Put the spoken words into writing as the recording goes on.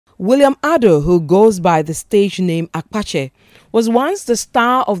William Addo, who goes by the stage name Akpache, was once the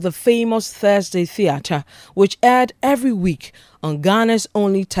star of the famous Thursday Theatre, which aired every week on Ghana's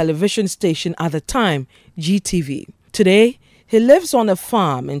only television station at the time, GTV. Today, he lives on a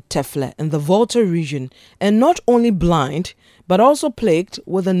farm in Tefle in the Volta region and not only blind, but also plagued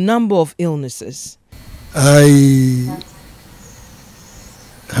with a number of illnesses. I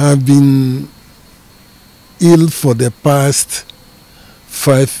have been ill for the past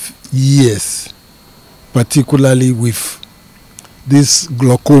 5 years, particularly with this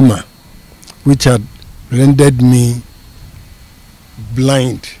glaucoma, which had rendered me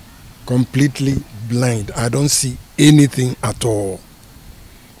blind, completely blind. I don't see anything at all.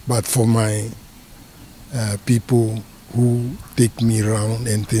 But for my people who take me around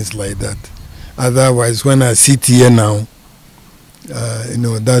and things like that. Otherwise, when I sit here now,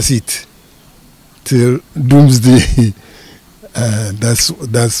 that's it. Till doomsday.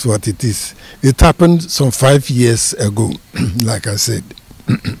 That's what it is. It happened some 5 years ago, like I said.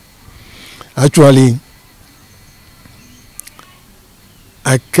 Actually,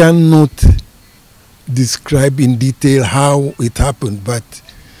 I cannot describe in detail how it happened, but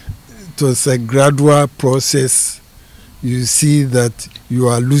it was a gradual process. You see that you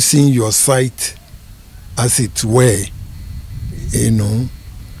are losing your sight, as it were,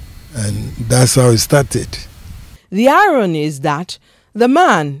 and that's how it started. The irony is that the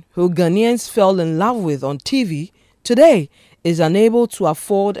man who Ghanaians fell in love with on TV today is unable to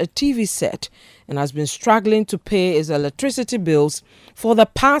afford a TV set and has been struggling to pay his electricity bills for the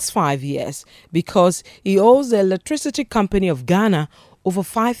past 5 years because he owes the Electricity Company of Ghana over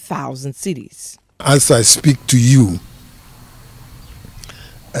 5,000 cedis. As I speak to you,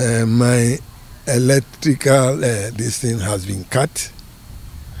 my electrical this thing has been cut.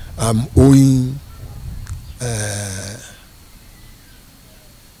 I'm owing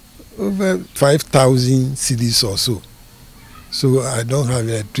over 5,000 cedis or so. So I don't have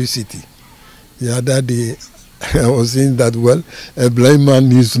electricity. The other day I was saying that, well, a blind man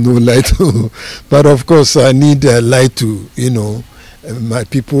needs no light. But of course I need a light to, my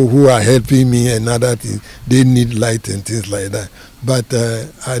people who are helping me and other things, they need light and things like that. But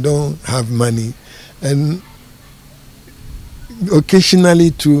I don't have money. And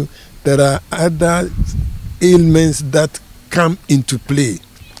occasionally too, there are other ailments that come into play.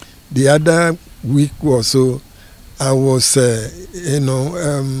 The other week or so, I was,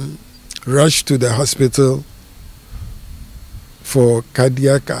 rushed to the hospital for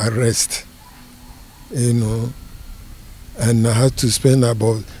cardiac arrest, and I had to spend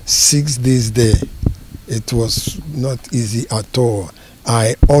about 6 days there. It was not easy at all.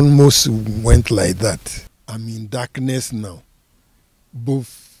 I almost went like that. I'm in darkness now, both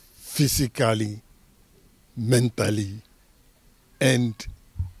physically, mentally, and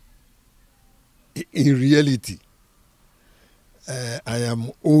in reality. I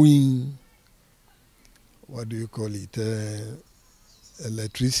am owing,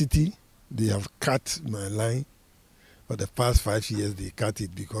 electricity. They have cut my line. For the past 5 years, they cut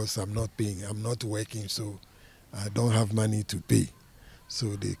it because I'm not paying. I'm not working, so I don't have money to pay.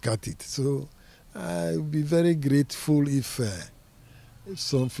 So they cut it. So I'll be very grateful if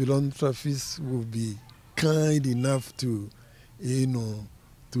some philanthropists will be kind enough to,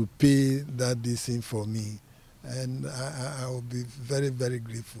 to pay that this thing for me. And I will be very, very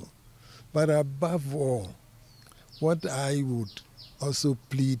grateful. But above all, what I would also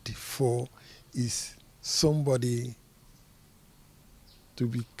plead for is somebody to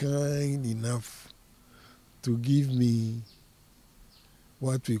be kind enough to give me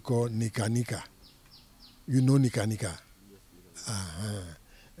what we call nika nika. You know nika nika?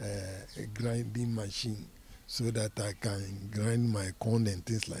 A grinding machine so that I can grind my corn and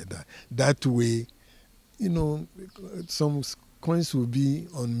things like that. That way, some coins will be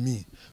on me.